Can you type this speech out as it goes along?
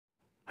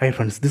Hi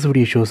friends, this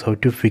video shows how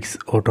to fix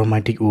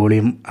automatic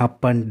volume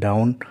up and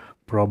down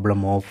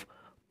problem of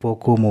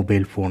POCO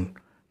mobile phone.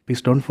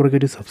 Please don't forget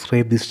to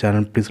subscribe this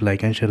channel. Please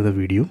like and share the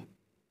video.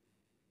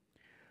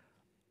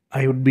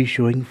 I would be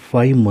showing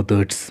 5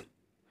 methods.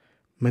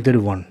 Method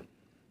 1.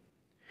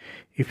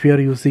 If you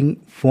are using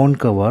phone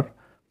cover,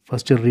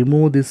 first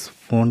remove this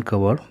phone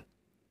cover.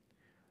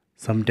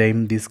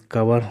 Sometimes this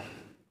cover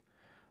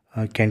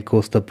can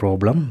cause the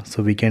problem.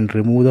 So we can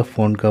remove the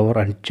phone cover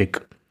and check.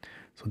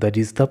 So that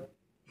is the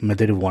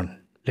method 1.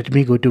 Let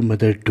me go to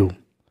method 2.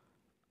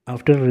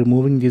 After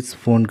removing this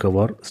phone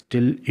cover,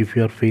 still if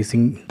you are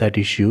facing that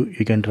issue,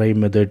 you can try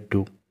method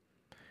 2.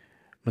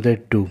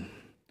 Method 2.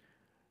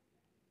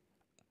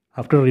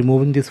 After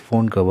removing this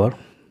phone cover,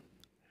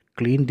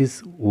 clean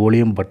this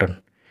volume button.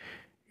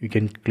 You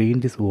can clean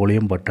this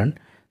volume button,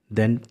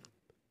 then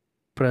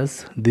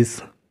press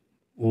this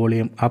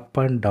volume up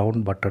and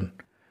down button.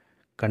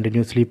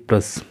 Continuously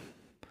press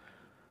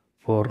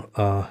for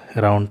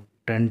around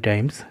 10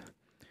 times.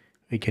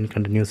 We can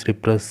continuously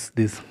press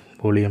this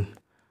volume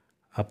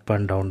up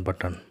and down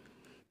button.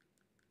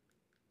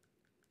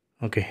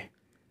 Okay,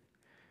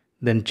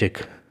 then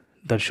check.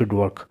 That should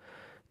work.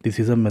 This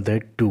is a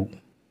method 2.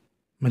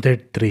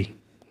 Method 3.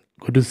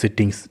 Go to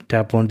settings.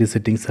 Tap on the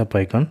settings app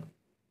icon.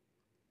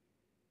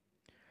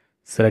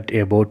 Select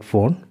about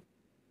phone.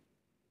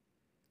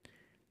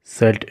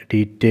 Select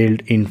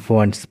detailed info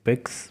and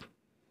specs.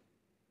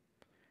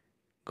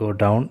 Go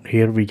down.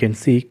 Here we can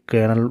see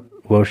kernel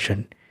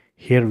version.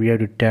 Here we have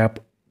to tap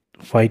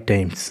 5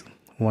 times.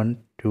 1,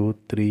 2,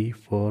 3,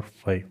 4,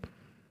 5.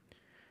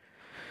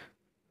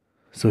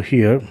 So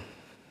here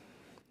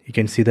you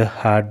can see the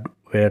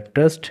hardware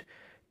test.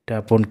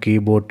 Tap on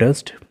keyboard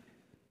test.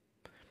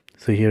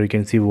 So here you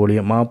can see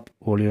volume up,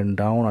 volume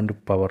down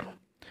and power.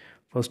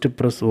 First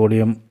press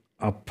volume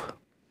up.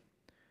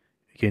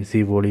 You can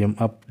see volume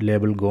up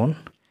label gone.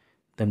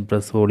 Then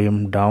press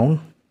volume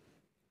down.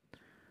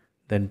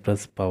 Then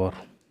press power.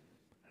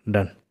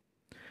 Done.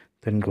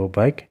 Then go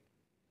back.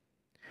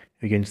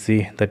 You can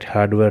see that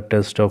hardware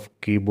test of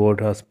keyboard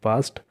has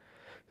passed.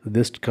 So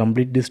just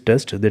complete this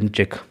test, then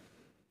check.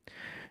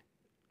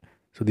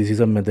 So this is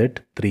a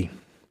method 3.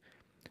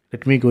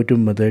 Let me go to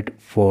method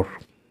 4.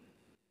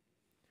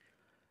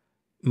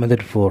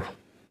 Method 4.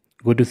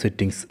 Go to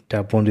settings.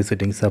 Tap on the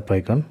settings app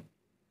icon.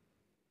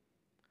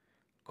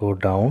 Go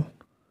down.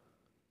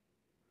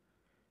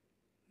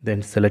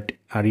 Then select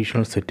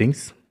additional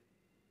settings.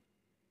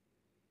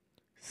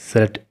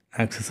 Select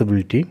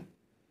accessibility.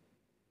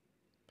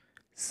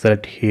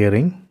 Select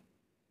hearing.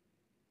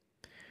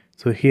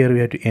 So here we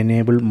have to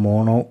enable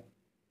mono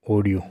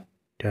audio.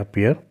 Tap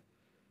here.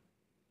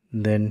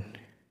 Then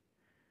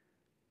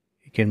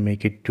you can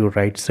make it to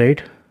right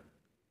side.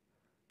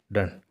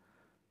 Done.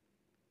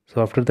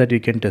 So after that you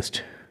can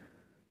test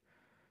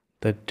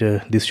that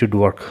this should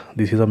work.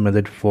 This is a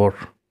method 4.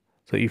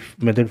 So if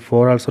method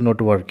 4 also not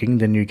working,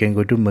 then you can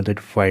go to method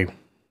 5.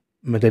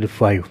 Method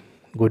 5.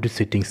 Go to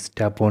settings.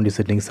 Tap on the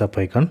settings app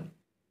icon.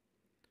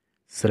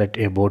 Select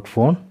about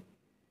phone.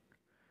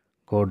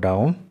 Go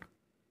down.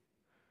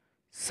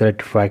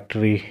 Select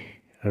factory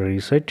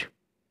reset.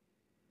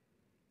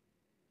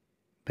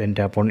 Then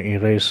tap on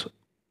erase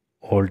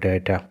all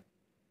data.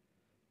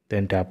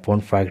 Then tap on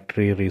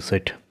factory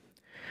reset.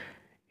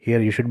 Here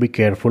you should be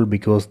careful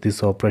because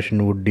this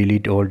operation would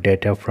delete all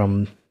data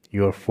from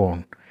your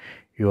phone.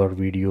 Your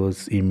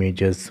videos,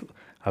 images,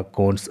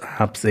 accounts,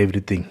 apps,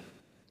 everything.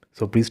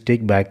 So please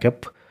take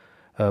backup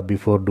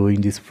before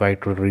doing this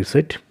factory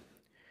reset.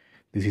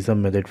 This is a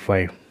method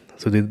 5.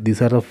 So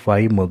these are the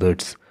 5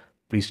 methods.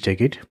 Please check it.